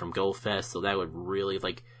able to get it from GoFest, so that would really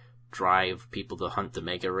drive people to hunt the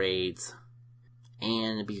Mega Raids.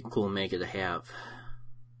 And it'd be a cool Mega to have.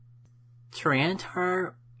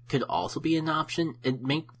 Tyranitar could also be an option. It'd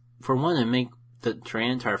make the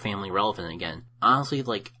Tyranitar family relevant again. Honestly,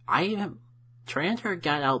 Tyranitar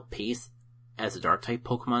got outpaced as a Dark-type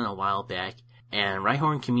Pokemon a while back, and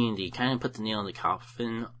Rhyhorn community kind of put the nail in the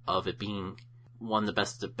coffin of it being one of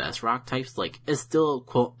the best Rock types. It's still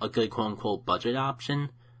a good quote-unquote budget option,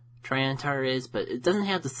 Tyranitar is, but it doesn't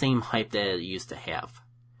have the same hype that it used to have.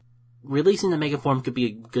 Releasing the Mega Form could be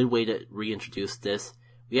a good way to reintroduce this.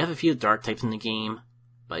 We have a few Dark types in the game,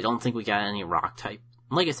 but I don't think we got any Rock type.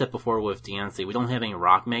 Like I said before with Deontay, we don't have any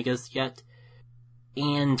Rock Megas yet.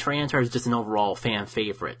 And Tyranitar is just an overall fan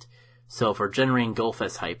favorite. So for generating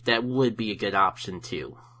GoFest hype, that would be a good option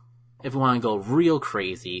too. If we want to go real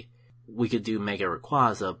crazy, we could do Mega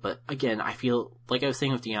Rayquaza, but again, I feel, like I was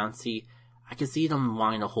saying with Deontay, I could see them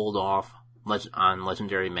wanting to hold off on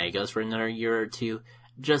Legendary Megas for another year or two,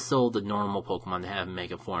 just so the normal Pokemon that have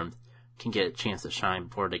Mega forms can get a chance to shine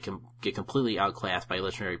before they can get completely outclassed by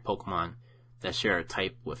Legendary Pokemon that share a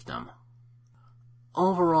type with them.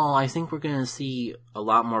 Overall, I think we're going to see a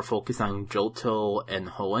lot more focus on Johto and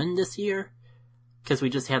Hoenn this year, because we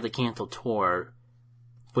just had the Kanto Tour,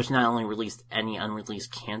 which not only released any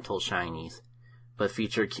unreleased Kanto shinies, but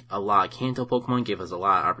featured a lot of Kanto Pokemon, gave us a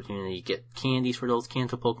lot of opportunity to get candies for those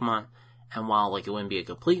Kanto Pokemon, and while it wouldn't be a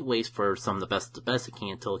complete waste for some of the best of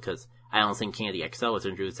Kanto, because I don't think Candy XL was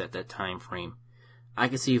introduced at that time frame, I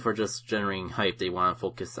can see for just generating hype, they want to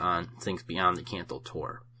focus on things beyond the Kanto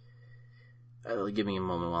Tour. Give me a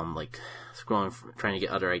moment while I'm scrolling, trying to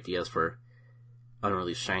get other ideas for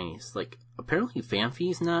unreleased shinies. Apparently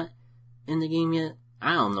Phanpy's not in the game yet.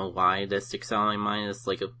 I don't know why that sticks out in my mind as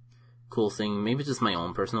a cool thing. Maybe just my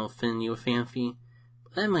own personal affinity with Phanpy.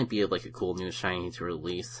 But that might be a cool new shiny to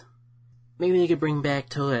release. Maybe they could bring back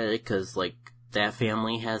Toetic, because that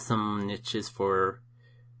family has some niches for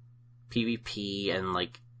PvP, and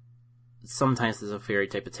sometimes it's a fairy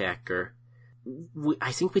type attacker.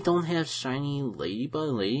 I think we don't have shiny Ladybug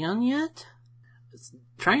and Ladion yet.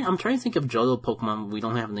 I'm trying to think of Johto Pokemon we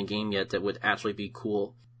don't have in the game yet that would actually be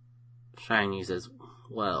cool shinies as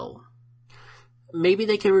well. Maybe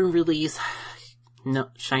they could release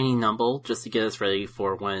Shiny Numble, just to get us ready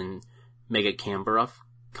for when Mega Cambaruff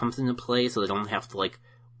comes into play, so they don't have to, like,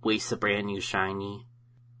 waste a brand new shiny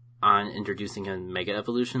on introducing a Mega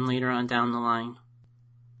Evolution later on down the line.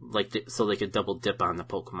 Like, so they could double dip on the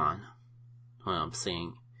Pokemon. What I'm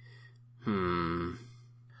saying.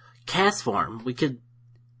 Castform. We could,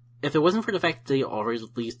 if it wasn't for the fact that they already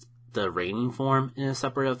released the Raining form in a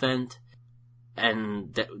separate event,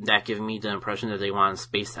 and that giving me the impression that they want to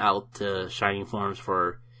space out the Shining forms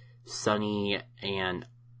for Sunny and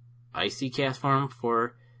Icy Castform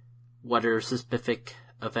for weather-specific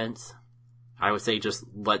events, I would say just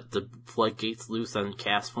let the floodgates loose on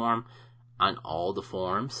Castform on all the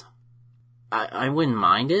forms. I wouldn't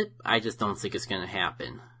mind it, I just don't think it's gonna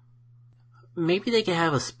happen. Maybe they could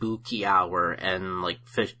have a spooky hour and, like,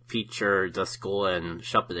 feature Duskull and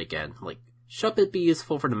Shuppet again. Like, Shuppet be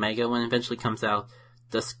useful for the Mega when it eventually comes out.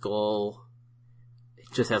 Duskull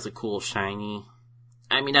just has a cool shiny.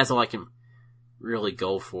 I mean, that's all I can really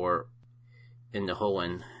go for in the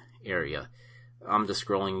Hoenn area. I'm just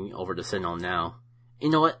scrolling over to Sinnoh now. You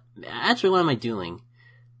know what? Actually, what am I doing?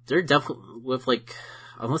 They're definitely, with, like,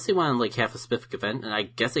 unless they want to, like, have a specific event, and I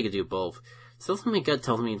guess they could do both. Something my gut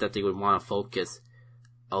tells me that they would want to focus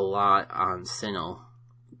a lot on Sinnoh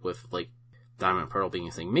with, like, Diamond and Pearl being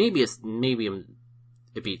a thing. Maybe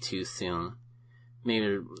it'd be too soon.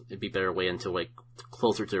 Maybe it'd be better wait until, like,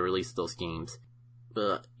 closer to the release of those games.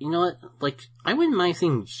 But, you know what? Like, I wouldn't mind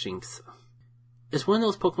seeing Jynx. It's one of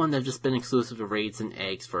those Pokemon that have just been exclusive to raids and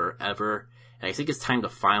eggs forever, and I think it's time to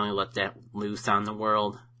finally let that loose on the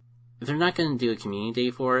world. If they're not going to do a community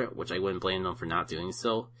day for it, which I wouldn't blame them for not doing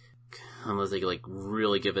so, unless they, like,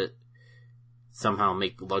 really give it, somehow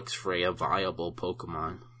make Luxray a viable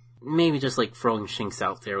Pokemon. Maybe just, like, throwing Shinx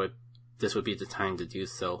out there this would be the time to do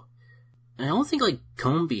so. And I don't think, like,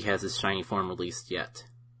 Combee has his shiny form released yet.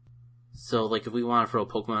 So, like, if we want to throw a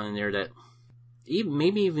Pokemon in there that,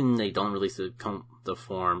 maybe even they don't release the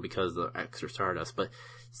form because of extra Stardust, but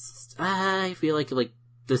I feel like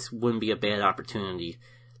this wouldn't be a bad opportunity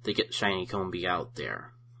to get shiny Combee out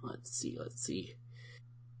there. Let's see.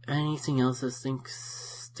 Anything else that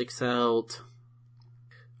sticks out?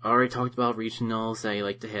 I already talked about regionals that I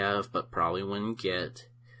like to have, but probably wouldn't get.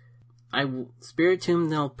 Spiritomb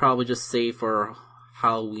they'll probably just save for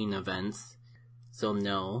Halloween events, so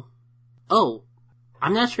no. Oh,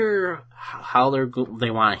 I'm not sure how they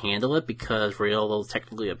want to handle it because Riolu is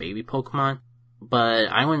technically a baby Pokemon, but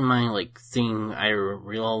I wouldn't mind, like, seeing either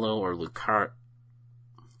Riolu or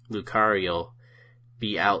Lucario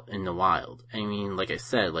be out in the wild. I mean, like I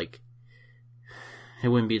said, like, it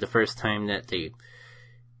wouldn't be the first time that they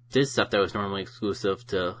did stuff that was normally exclusive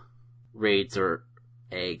to raids or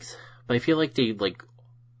eggs, but I feel like they, like,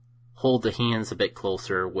 hold the hands a bit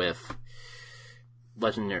closer with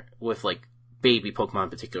like, baby Pokemon in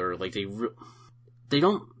particular. Like, they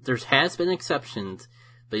don't, there has been exceptions,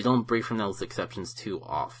 but they don't break from those exceptions too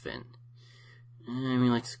often. I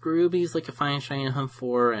mean, like, Scrooby's, like, a fine shiny to hunt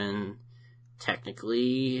for, and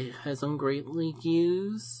technically has some great league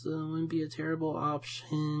use, so it wouldn't be a terrible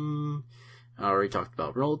option. I already talked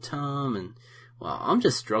about Rotom, and, well, I'm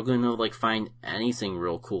just struggling to, like, find anything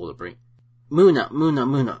real cool to bring.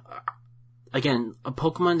 Munna. Again, a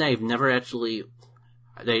Pokemon that I've never actually,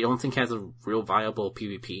 that I don't think has a real viable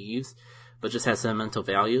PvP use, but just has sentimental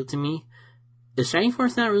value to me. The shiny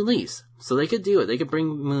form's not released, so they could do it. They could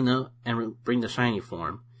bring Munna and bring the shiny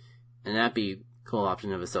form, and that'd be a cool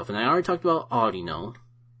option of itself. And I already talked about Audino,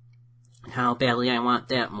 and how badly I want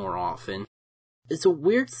that more often. It's a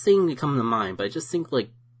weird thing to come to mind, but I just think,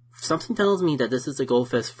 like, something tells me that this is a goal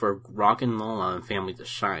fest for Rock and Lola and family to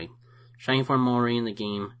shine. Shiny form already in the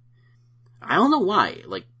game. I don't know why.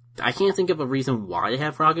 Like, I can't think of a reason why to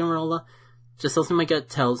have Rock and Rolla. Just something my gut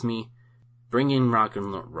tells me, bring in Rock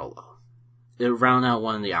and Rolla. It'll round out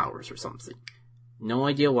one of the hours or something. No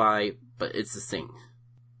idea why, but it's the thing.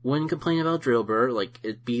 Wouldn't complain about Drillbur. Like,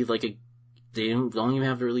 it'd be like they don't even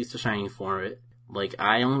have to release the shiny for it. Like,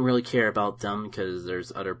 I don't really care about them because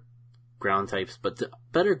there's other ground types, but the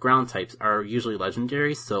better ground types are usually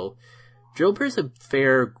legendary, so Drillbur's a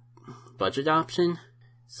fair budget option.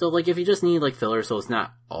 So, like, if you just need, like, filler so it's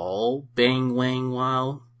not all bang wang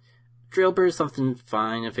wow, Drillbur is something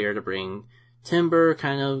fine and fair to bring. Timber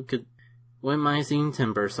wouldn't mind seeing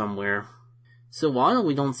Timber somewhere. Sewaddle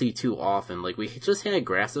we don't see too often. Like, we just had a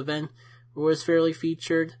grass event where it was fairly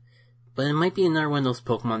featured, but it might be another one of those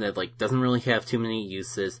Pokemon that, like, doesn't really have too many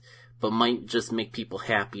uses, but might just make people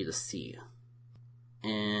happy to see.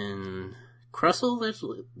 And Crustle,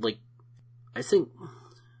 actually, like, I think,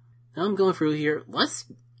 now I'm going through here,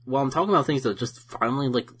 while I'm talking about things that just finally,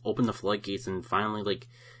 like, open the floodgates and finally, like,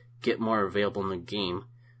 get more available in the game.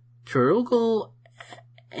 Tarugo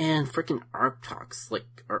and freaking Arctox,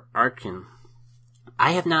 or Arkin.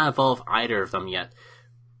 I have not evolved either of them yet.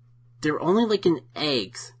 They're only in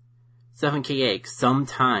eggs. 7k eggs,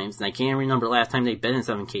 sometimes, and I can't remember last time they've been in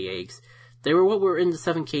 7k eggs. They were what were in the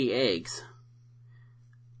 7k eggs.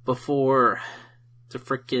 Before the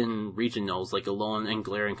frickin' regionals, Alolan and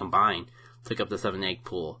Galarian combined, took up the 7 egg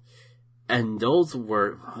pool. And those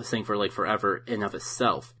were a thing for forever in of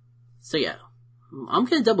itself. So yeah, I'm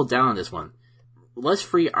gonna double down on this one. Let's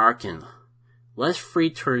free Arkin. Let's free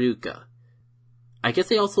Taruga. I guess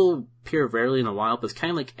they also appear rarely in the wild, but it's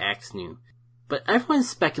kind of like Axnew. But everyone's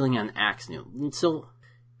speculating on Axnew.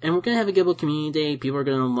 And we're gonna have a Gible Community Day. People are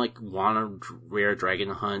gonna want a rare dragon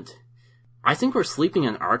hunt. I think we're sleeping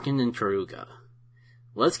on Arkin and Taruga.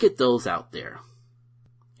 Let's get those out there.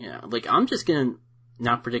 Yeah, I'm just gonna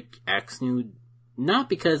not predict Axnew, not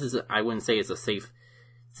because I wouldn't say it's a safe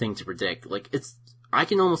thing to predict. I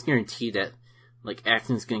can almost guarantee that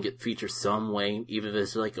Axnew's gonna get featured some way, even if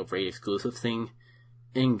it's a raid exclusive thing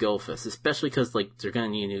in GoFest, especially because they're gonna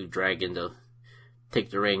need a new dragon to take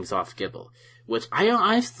the rings off Gible. Which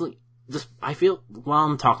I feel while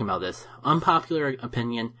I'm talking about this, unpopular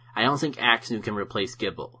opinion, I don't think Axnew can replace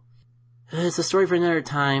Gible. It's a story for another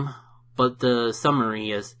time, but the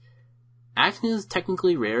summary is Axnew is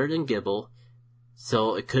technically rarer than Gible,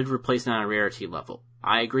 so it could replace it on a rarity level.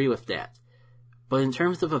 I agree with that. But in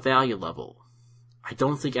terms of a value level, I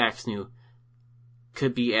don't think Axnew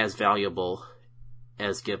could be as valuable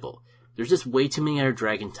as Gible. There's just way too many other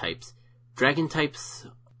dragon types. Dragon types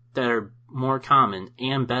that are more common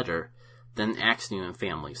and better than Axnew and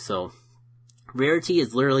family. So, rarity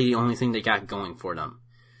is literally the only thing they got going for them.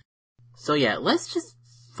 So yeah, let's just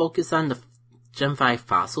focus on the Gen 5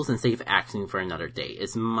 fossils and save Axnew for another day.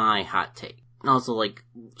 It's my hot take. And also,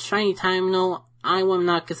 Shiny Tymno, I'm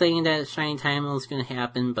not saying that Shiny Tymno is going to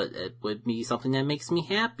happen, but it would be something that makes me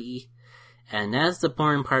happy. And that's the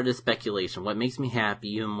important part of the speculation. What makes me happy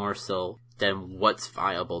even more so than what's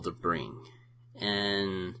viable to bring.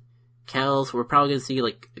 And Kalos, we're probably going to see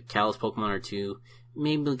a Kalos Pokemon or two.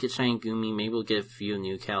 Maybe we'll get Shiny Gumi, maybe we'll get a few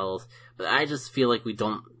new Kalos. But I just feel we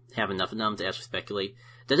don't have enough of them to actually speculate.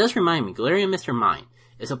 That does remind me, Galarian Mr. Mime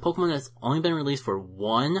is a Pokemon that's only been released for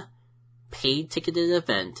one paid ticketed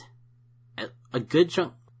event. A good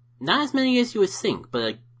chunk, not as many as you would think, but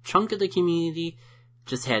a chunk of the community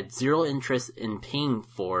just had zero interest in paying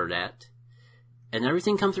for that. And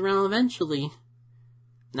everything comes around eventually.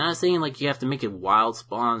 Not saying you have to make it wild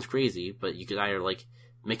spawns crazy, but you could either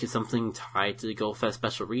make it something tied to the GoFest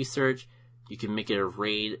special research. You can make it a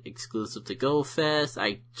raid exclusive to GoFest.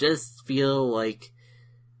 I just feel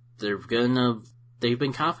they've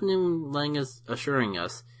been confident in assuring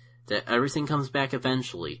us that everything comes back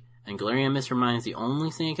eventually. And Galarian Mr. Mime is the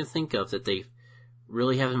only thing I can think of that they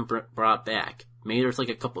really haven't brought back. Maybe there's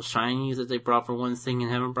a couple shinies that they brought for one thing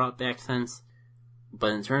and haven't brought back since.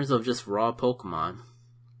 But in terms of just raw Pokemon,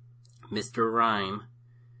 Mr. Rime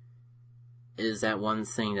is that one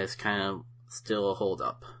thing that's kind of still a hold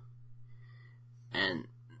up. And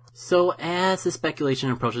so as the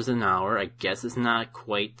speculation approaches an hour, I guess it's not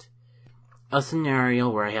quite a scenario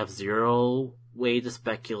where I have zero way to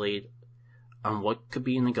speculate on what could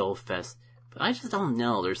be in the GoFest. But I just don't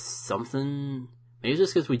know. There's something, maybe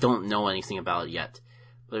just because we don't know anything about it yet,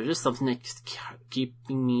 but there's just something that's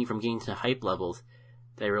keeping me from getting to hype levels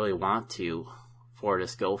that I really want to for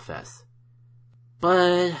this GoFest.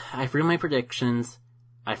 But I threw my predictions,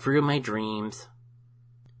 I threw my dreams,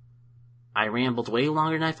 I rambled way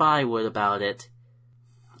longer than I thought I would about it.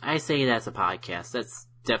 I say that's a podcast. That's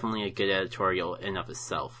definitely a good editorial in of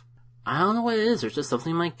itself. I don't know what it is. There's just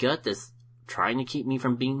something in my gut that's trying to keep me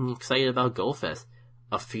from being excited about GoFest.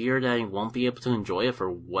 A fear that I won't be able to enjoy it for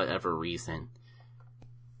whatever reason.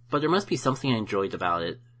 But there must be something I enjoyed about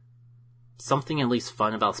it. Something at least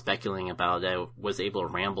fun about speculating about it that I was able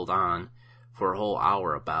to ramble on for a whole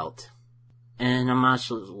hour about. And I'm not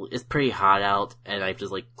sure, it's pretty hot out, and I've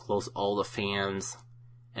just closed all the fans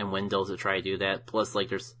and windows to try to do that. Plus,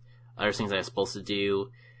 there's other things I was supposed to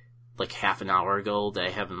do, half an hour ago that I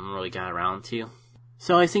haven't really got around to.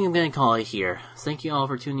 So I think I'm gonna call it here. Thank you all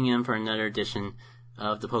for tuning in for another edition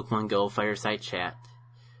of the Pokemon Go Fireside Chat.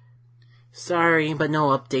 Sorry, but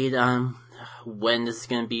no update on when this is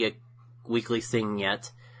gonna be a weekly thing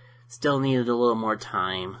yet. Still needed a little more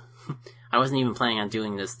time. I wasn't even planning on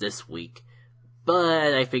doing this week.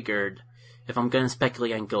 But I figured, if I'm gonna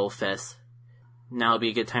speculate on GoFest, now would be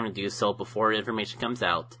a good time to do so before information comes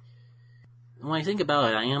out. When I think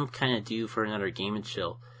about it, I am kinda due for another Game &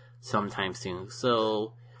 Chill sometime soon,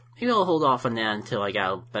 so maybe I'll hold off on that until I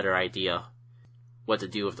got a better idea what to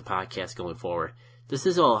do with the podcast going forward. This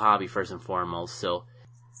is all a hobby first and foremost, so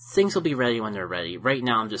things will be ready when they're ready. Right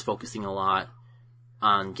now I'm just focusing a lot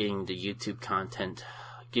on getting the YouTube content,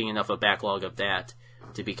 getting enough of a backlog of that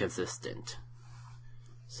to be consistent.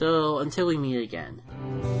 So until we meet again,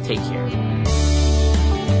 take care.